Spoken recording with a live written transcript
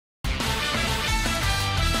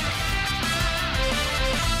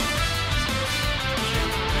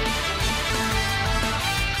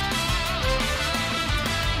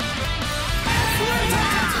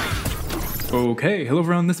Okay, hello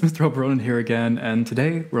everyone, this is Mr. Ronan here again, and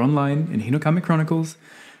today we're online in Hinokami Chronicles,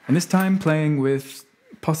 and this time playing with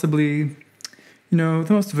possibly, the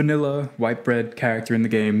most vanilla white bread character in the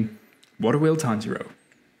game, Water Wheel Tanjiro.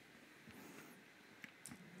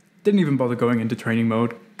 Didn't even bother going into training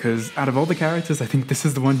mode, because out of all the characters, I think this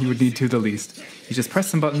is the one you would need to the least. You just press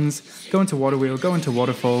some buttons, go into Water Wheel, go into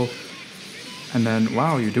Waterfall, and then,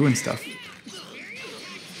 wow, you're doing stuff.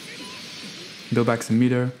 Build back some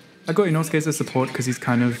meter. I got Inosuke as a support because he's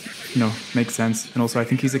kind of, makes sense. And also I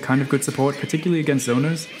think he's a kind of good support, particularly against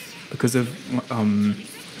zoners, because of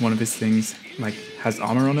one of his things, has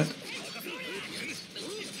armor on it.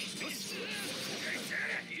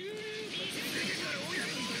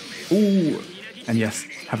 Ooh! And yes,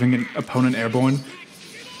 having an opponent airborne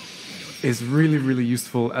is really, really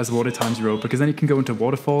useful as Water Tanjiro, because then he can go into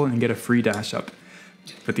Waterfall and get a free dash up.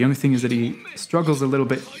 But the only thing is that he struggles a little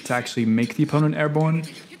bit to actually make the opponent airborne.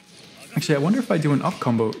 Actually, I wonder if I do an up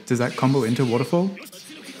combo, does that combo into Waterfall?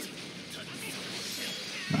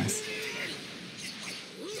 Nice.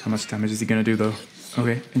 How much damage is he gonna do though?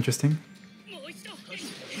 Okay, interesting.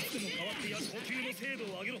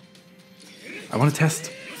 I want to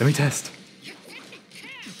test. Let me test.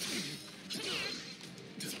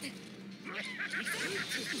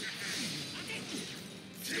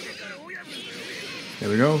 There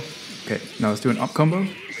we go. Okay, now let's do an up combo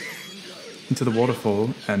into the waterfall,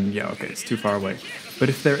 and yeah, okay, it's too far away. But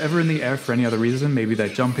if they're ever in the air for any other reason, maybe they're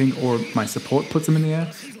jumping or my support puts them in the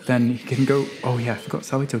air, then he can go... Oh yeah, I forgot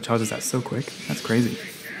Salito charges that so quick. That's crazy.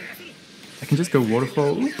 I can just go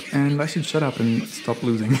waterfall, and I should shut up and stop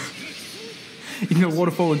losing. You can go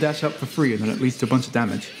waterfall and dash up for free, and then it leads to a bunch of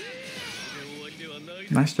damage.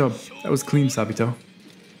 Nice job. That was clean, Sabito.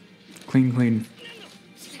 Clean, clean.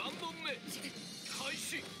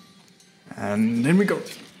 And in we go.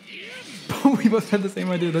 We both had the same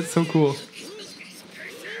idea. That's so cool.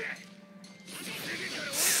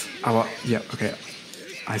 Oh, yeah, okay.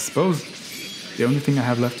 I suppose the only thing I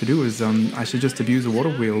have left to do is I should just abuse a water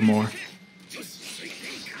wheel more.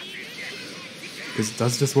 Because it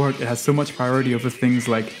does just work. It has so much priority over things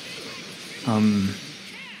like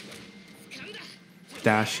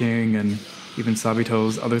dashing and even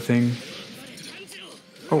Sabito's other thing.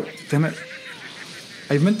 Oh, damn it.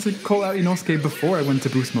 I meant to call out Inosuke before I went to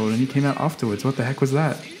boost mode, and he came out afterwards. What the heck was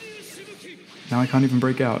that? Now I can't even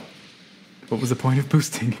break out. What was the point of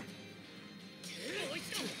boosting?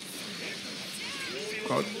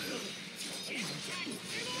 God.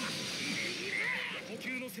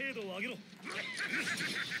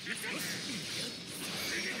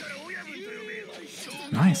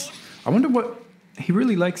 Nice. I wonder what... He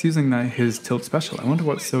really likes using his tilt special. I wonder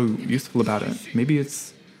what's so useful about it. Maybe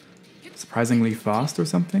it's surprisingly fast or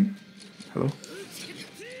something? Hello?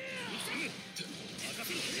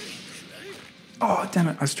 Oh, damn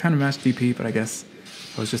it. I was trying to match DP, but I guess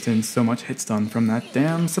I was just in so much hit stun from that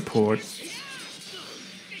damn support.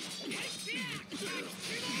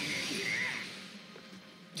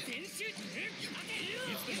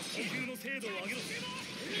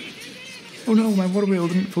 Oh no, my water wheel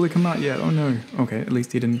didn't fully come out yet. Oh no. Okay, at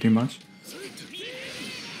least he didn't do much.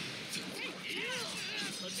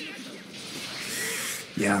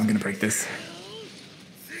 Yeah, I'm gonna break this.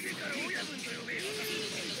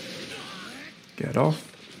 Get off.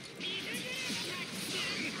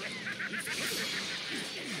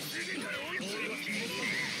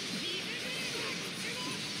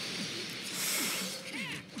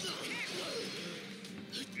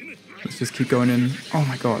 Let's just keep going in. Oh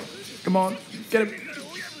my god. Come on, get him.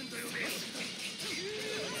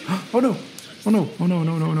 Oh no. Oh no. Oh no,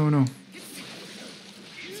 no, no, no, no.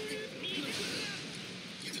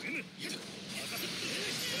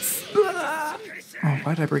 Oh,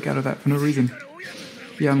 why did I break out of that for no reason?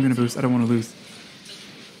 Yeah, I'm gonna boost. I don't want to lose.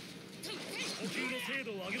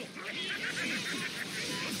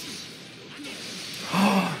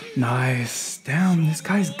 Oh, nice. Damn, this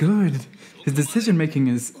guy's good. His decision making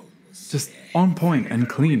is just on point and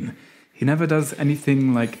clean. He never does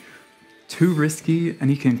anything too risky,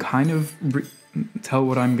 and he can kind of tell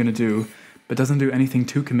what I'm gonna do, but doesn't do anything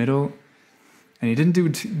too committal. And he didn't do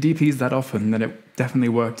DPs that often that it definitely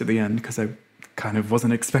worked at the end, because I kind of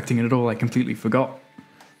wasn't expecting it at all. I completely forgot.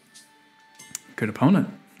 Good opponent.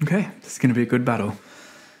 Okay, this is going to be a good battle.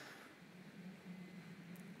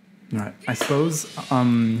 Alright, I suppose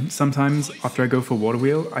sometimes after I go for Water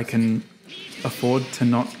Wheel, I can afford to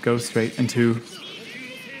not go straight into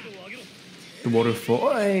the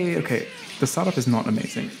waterfall. Hey, okay, the startup is not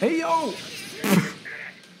amazing. Hey, yo!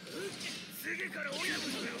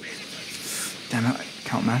 Damn it, I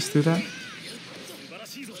can't mash through that.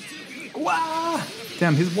 Wow!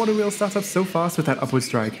 Damn, his water wheel starts up so fast with that upward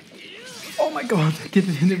strike. Oh my god, get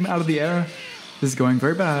him out of the air. This is going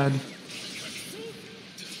very bad.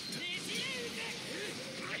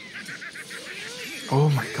 Oh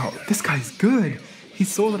my god, this guy's good. He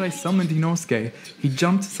saw that I summoned Inosuke. He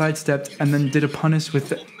jumped, sidestepped, and then did a punish with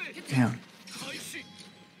the... Damn.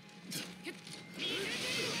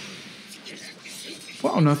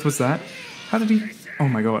 What on earth was that? How did he... Oh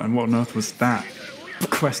my god, and what on earth was that?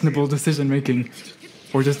 Questionable decision making.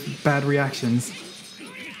 Or just bad reactions.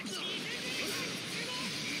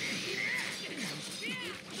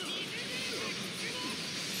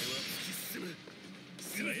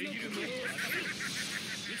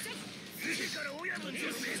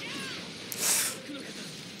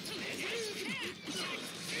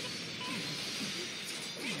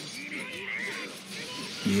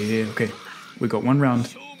 Yeah, okay. We got one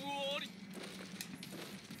round.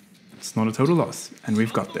 It's not a total loss, and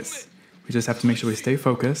we've got this. We just have to make sure we stay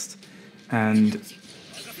focused and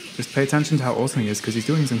just pay attention to how awesome he is, because he's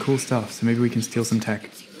doing some cool stuff, so maybe we can steal some tech.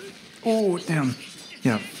 Oh, damn.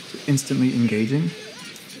 Yeah, instantly engaging.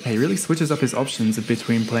 Yeah, he really switches up his options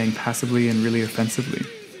between playing passively and really offensively.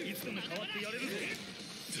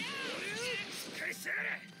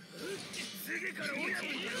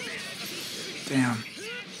 Damn.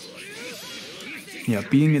 Yeah,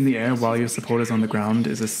 being in the air while your support is on the ground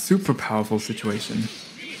is a super powerful situation.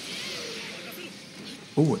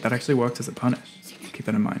 Oh, that actually worked as a punish. Keep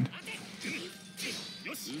that in mind.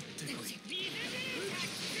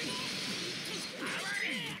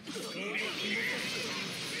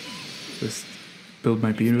 Just build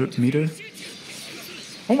my meter.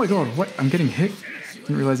 Oh my god, what? I'm getting hit?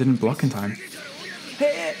 Didn't realize I didn't block in time.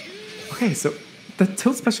 Hey! Okay, so the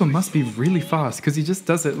tilt special must be really fast, because he just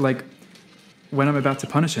does it like when I'm about to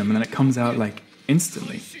punish him, and then it comes out like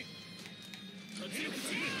instantly.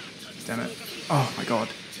 Damn it. Oh my god.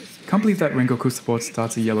 Can't believe that Rengoku support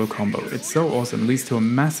starts a yellow combo. It's so awesome. It leads to a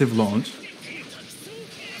massive launch.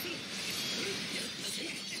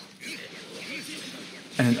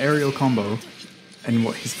 And an aerial combo. And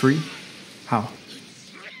what, he's free? How?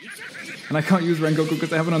 And I can't use Rengoku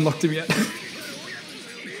because I haven't unlocked him yet.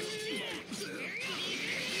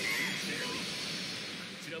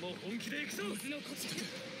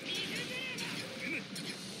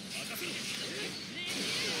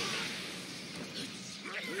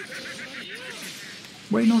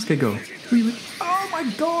 Where did Inosuke go? Oh my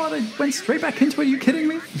god, I went straight back into it. Are you kidding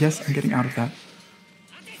me? Yes, I'm getting out of that.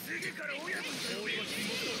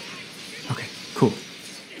 Okay, cool.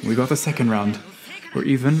 We got the second round. We're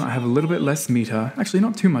even. I have a little bit less meter. Actually,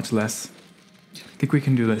 not too much less. I think we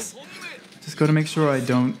can do this. Just got to make sure I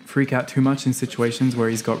don't freak out too much in situations where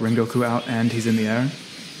he's got Rengoku out and he's in the air.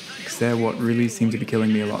 Because they're what really seem to be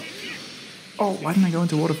killing me a lot. Oh, why didn't I go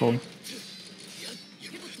into waterfall?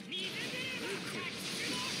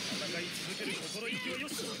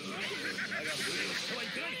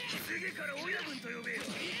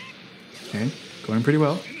 Okay, going pretty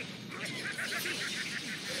well.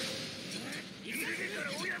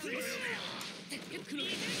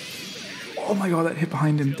 Oh my god, that hit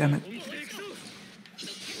behind him, damn it.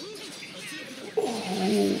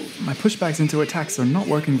 Oh, my pushbacks into attacks are not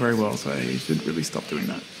working very well, so I should really stop doing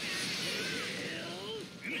that.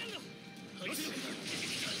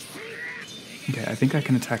 Okay, I think I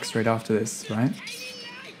can attack straight after this, right?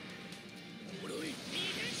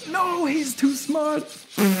 No, he's too smart!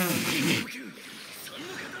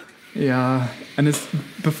 Yeah, and it's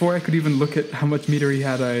before I could even look at how much meter he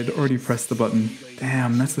had, I had already pressed the button.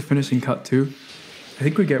 Damn, that's the finishing cut too. I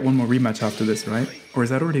think we get one more rematch after this, right? Or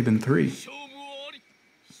has that already been 3?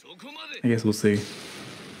 I guess we'll see.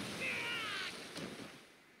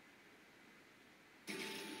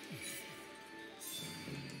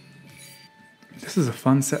 This is a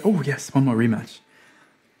fun set. Oh yes, one more rematch.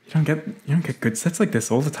 You don't get good sets like this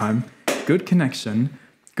all the time. Good connection,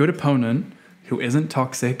 good opponent who isn't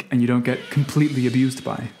toxic, and you don't get completely abused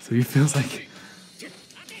by. So he feels like...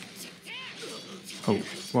 Oh,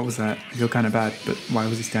 what was that? I feel kind of bad, but why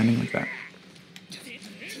was he standing like that?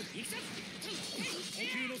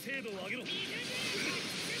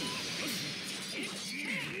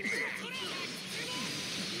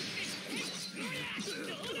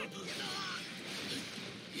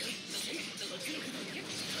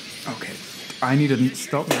 Okay, I need to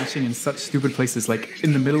stop mashing in such stupid places, like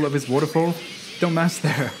in the middle of his waterfall. Don't mash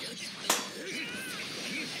there.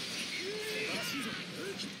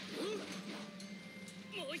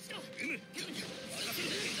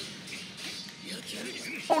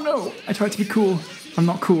 Oh no! I tried to be cool. I'm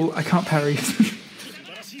not cool. I can't parry.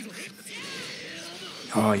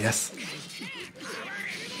 Oh yes.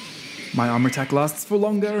 My armor attack lasts for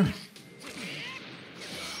longer.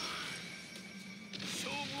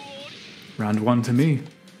 Round 1 to me.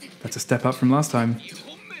 That's a step up from last time.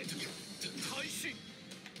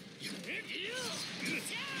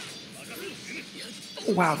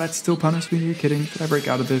 Wow, that still punished me? Are you kidding? Did I break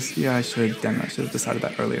out of this? Yeah, I should. Damn it, I should have decided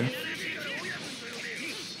that earlier.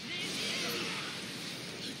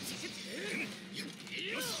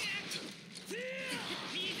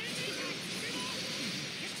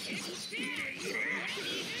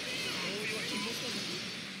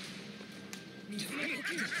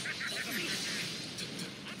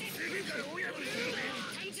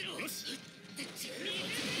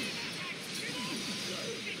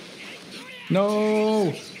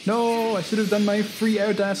 No! No! I should have done my free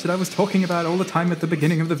air dash that I was talking about all the time at the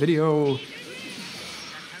beginning of the video.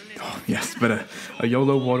 Oh, yes, but a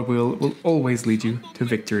YOLO water wheel will always lead you to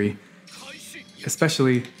victory.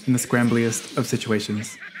 Especially in the scrambliest of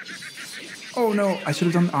situations. Oh no, I should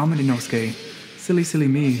have done Armored Inosuke. Silly, silly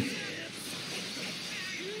me.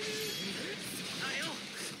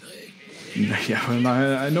 Yeah, well,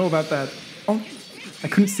 I know about that. Oh, I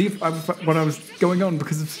couldn't see what I was going on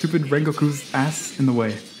because of stupid Rengoku's ass in the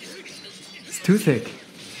way. It's too thick.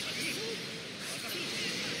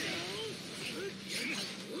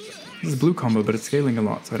 This is a blue combo, but it's scaling a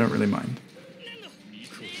lot, so I don't really mind.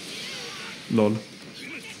 Lol.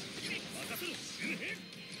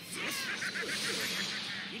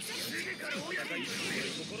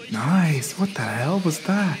 Nice! What the hell was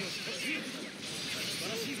that?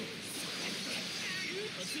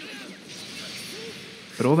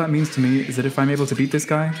 But all that means to me is that if I'm able to beat this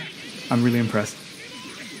guy, I'm really impressed.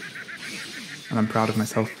 And I'm proud of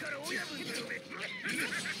myself.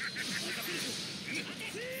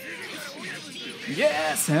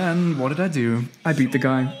 Yes! And what did I do? I beat the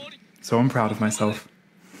guy. So I'm proud of myself.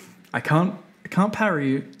 I can't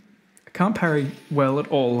parry well at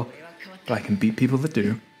all, but I can beat people that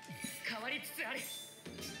do.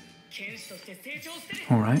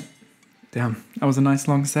 Alright. Damn, that was a nice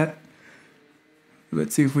long set.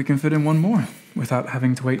 Let's see if we can fit in one more without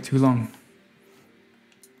having to wait too long.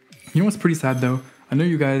 You know what's pretty sad though? I know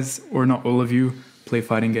you guys, or not all of you, play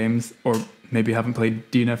fighting games, or maybe haven't played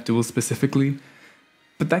DNF Duel specifically,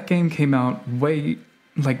 but that game came out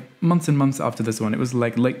like months and months after this one. It was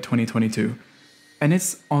like late 2022. And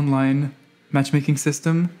its online matchmaking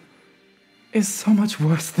system is so much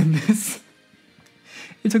worse than this.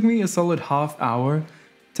 It took me a solid half hour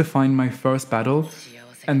to find my first battle,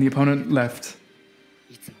 and the opponent left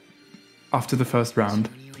after the first round.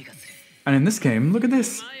 And in this game, look at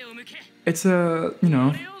this. It's a,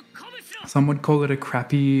 some would call it a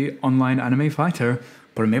crappy online anime fighter,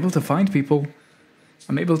 but I'm able to find people.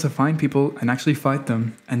 I'm able to find people and actually fight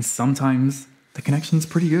them, and sometimes the connection's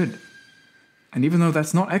pretty good. And even though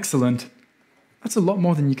that's not excellent, that's a lot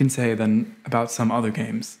more than you can say than about some other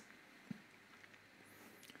games.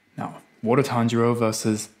 Now, Water Tanjiro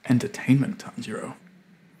versus Entertainment Tanjiro.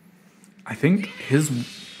 I think his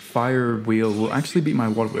fire wheel will actually beat my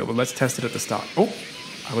water wheel, but let's test it at the start. Oh,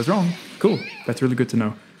 I was wrong. Cool, that's really good to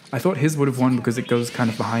know. I thought his would have won because it goes kind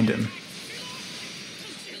of behind him.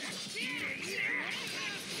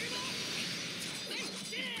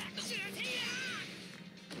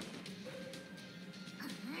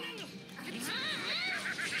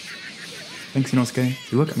 Thanks, Inosuke.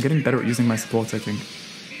 See, look, I'm getting better at using my supports, I think.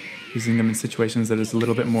 Using them in situations that is a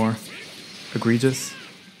little bit more egregious.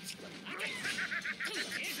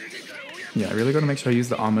 Yeah, I really gotta make sure I use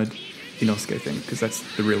the armored Inosuke thing, because that's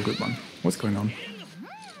the real good one. What's going on?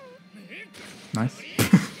 Nice.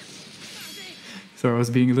 Sorry, I was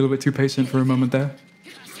being a little bit too patient for a moment there.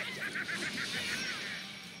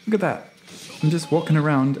 Look at that. I'm just walking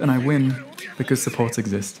around and I win because supports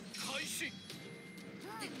exist.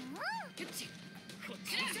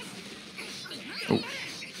 Oh.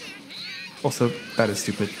 Also, that is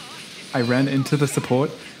stupid. I ran into the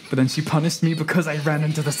support, but then she punished me because I ran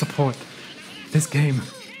into the support. This game.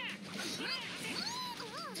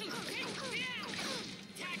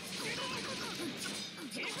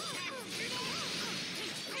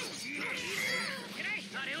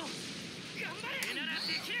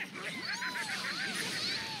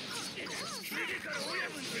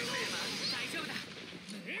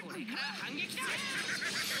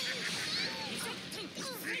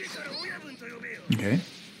 Okay.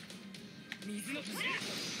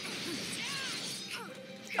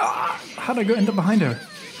 Ah, how'd I end up behind her?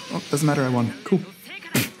 Oh, doesn't matter, I won. Cool.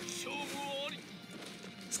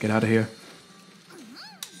 Let's get out of here.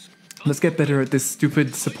 Let's get better at this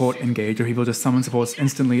stupid support engage where people just summon supports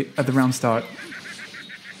instantly at the round start.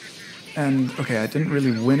 And, okay, I didn't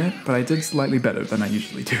really win it, but I did slightly better than I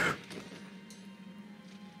usually do.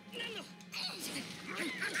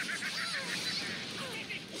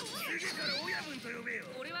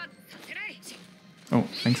 Oh,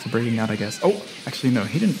 thanks for breaking out, I guess. Oh, actually no,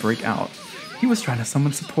 he didn't break out. He was trying to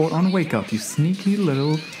summon support on Wake Up, you sneaky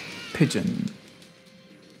little pigeon.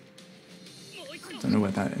 Don't know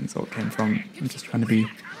where that insult came from. I'm just trying to be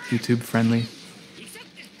YouTube friendly.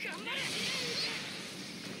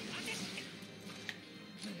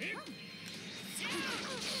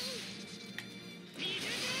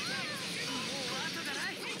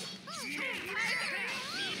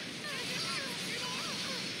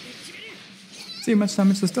 See how much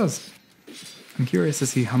damage this does. I'm curious to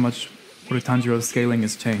see how much Tanjiro's scaling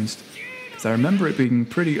has changed, because I remember it being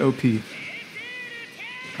pretty OP.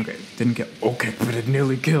 Okay, didn't get okay, but it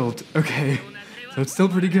nearly killed. Okay, so it's still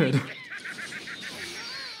pretty good.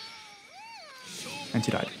 And she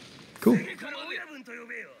died. Cool.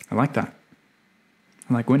 I like that.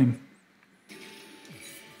 I like winning.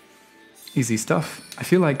 Easy stuff. I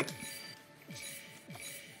feel like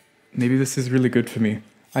maybe this is really good for me.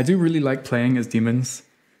 I do really like playing as demons,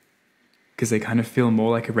 because they kind of feel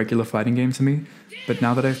more like a regular fighting game to me. But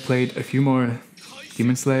now that I've played a few more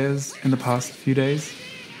Demon Slayers in the past few days,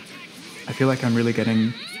 I feel like I'm really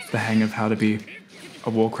getting the hang of how to be a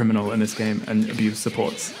war criminal in this game and abuse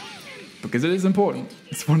supports. Because it is important.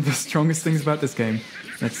 It's one of the strongest things about this game.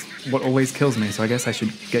 That's what always kills me, so I guess I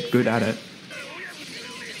should get good at it.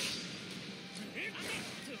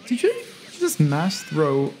 Did you just mash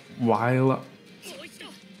throw while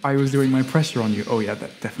I was doing my pressure on you? Oh yeah,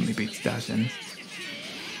 that definitely beats dash in.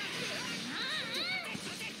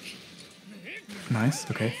 Nice,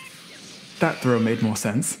 okay. That throw made more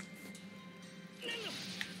sense.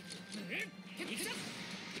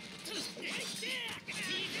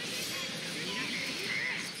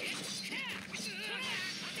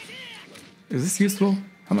 Is this useful?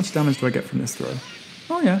 How much damage do I get from this throw?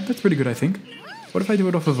 Oh yeah, that's pretty good, I think. What if I do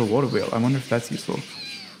it off of a water wheel? I wonder if that's useful.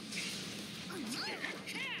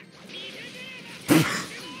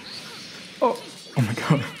 Oh my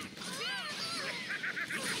god.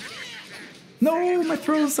 No, my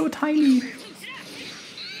throw is so tiny.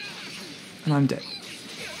 And I'm dead.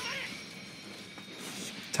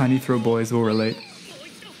 Tiny throw boys will relate.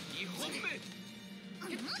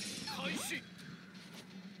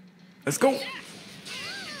 Let's go!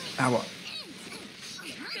 Ow.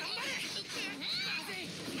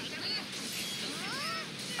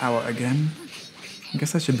 Ow again? I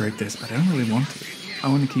guess I should break this, but I don't really want to. I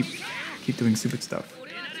want to keep doing stupid stuff.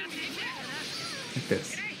 Like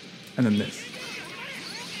this. And then this.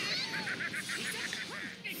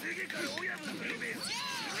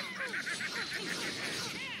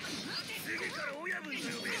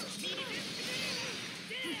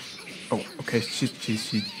 Oh, okay,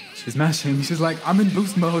 she's mashing. She's like, I'm in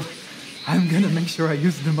boost mode. I'm gonna make sure I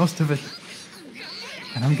use the most of it.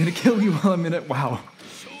 And I'm gonna kill you while I'm in it. Wow.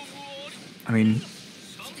 I mean,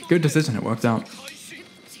 good decision, it worked out.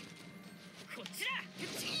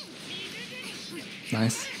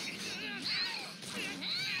 Nice.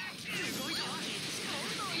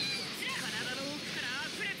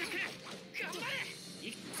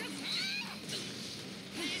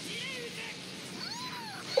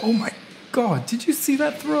 Oh my god, did you see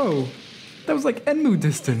that throw? That was like Enmu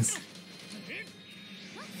distance.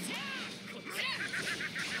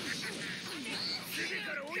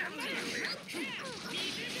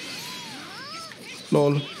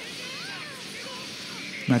 Lol.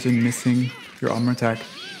 Imagine missing your armor attack.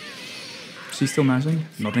 She's still mashing?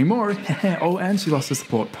 Not anymore. Oh, and she lost the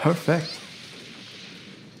support. Perfect.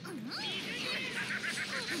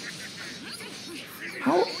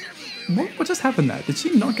 How? What just happened there? Did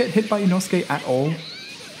she not get hit by Inosuke at all?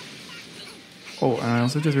 Oh, and I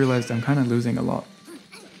also just realized I'm kind of losing a lot.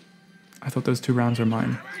 I thought those 2 rounds were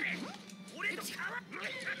mine.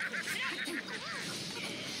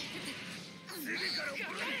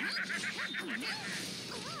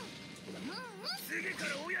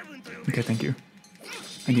 Okay, thank you.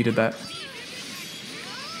 I needed that.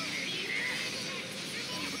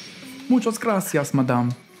 Muchas gracias,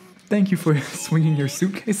 madame. Thank you for swinging your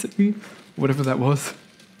suitcase at me. Whatever that was.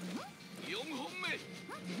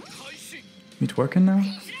 Me twerking now?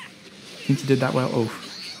 Think you did that well? Oh,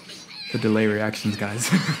 the delay reactions, guys.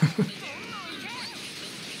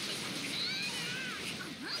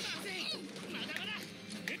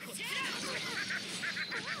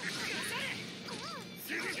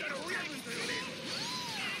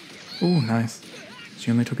 Oh, nice. She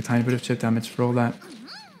only took a tiny bit of chip damage for all that.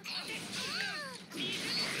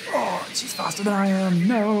 Oh, she's faster than I am.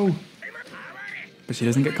 No. But she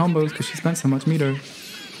doesn't get combos because she spent so much meter.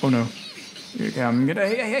 Oh no. Okay, I'm gonna.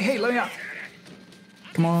 Hey, let me out.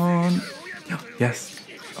 Come on. Yes.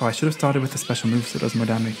 Oh, I should have started with the special move so it does more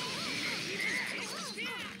damage.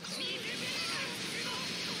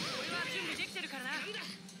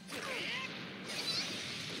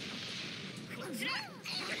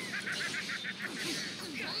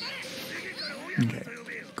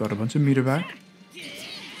 Got a bunch of meter back.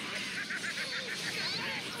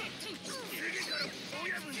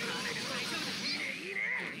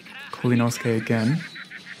 Kulinosuke again.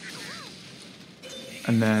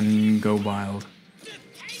 And then go wild.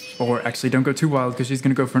 Or actually, don't go too wild because she's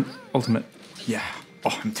going to go for an ultimate. Yeah.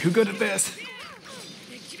 Oh, I'm too good at this.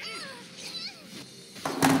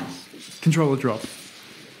 Controller drop.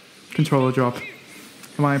 Controller drop.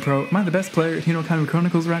 Am I a pro? Am I the best player at Hinokami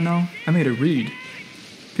Chronicles right now? I made a read.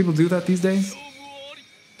 People do that these days?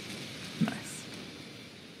 Nice.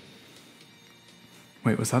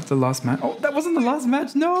 Wait, was that the last match? Oh, that wasn't the last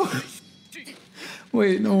match? No!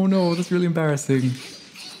 Wait, no, that's really embarrassing.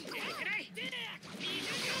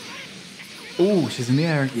 Oh, she's in the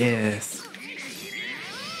air. Yes.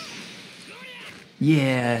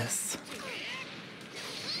 Yes.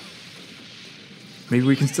 Maybe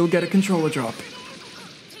we can still get a controller drop.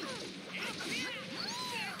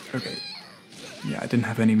 Okay. Yeah, I didn't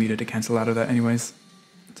have any meter to cancel out of that anyways.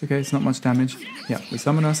 It's okay, it's not much damage. Yeah, we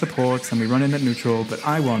summon our supports and we run in at neutral, but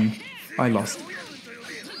I won. I lost.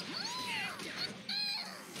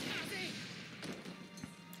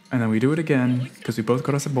 And then we do it again, because we both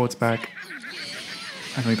got our supports back.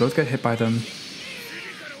 And we both get hit by them.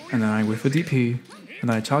 And then I whiff a DP. And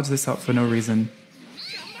then I charge this up for no reason.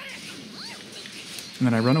 And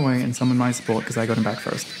then I run away and summon my support because I got him back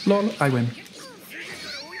first. Lol, I win.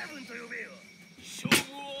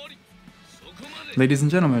 Ladies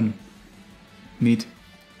and gentlemen, meet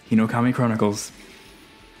Hinokami Chronicles.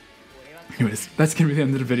 Anyways, that's going to be the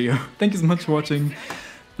end of the video. Thank you so much for watching.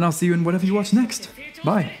 And I'll see you in whatever you watch next.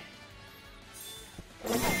 Bye.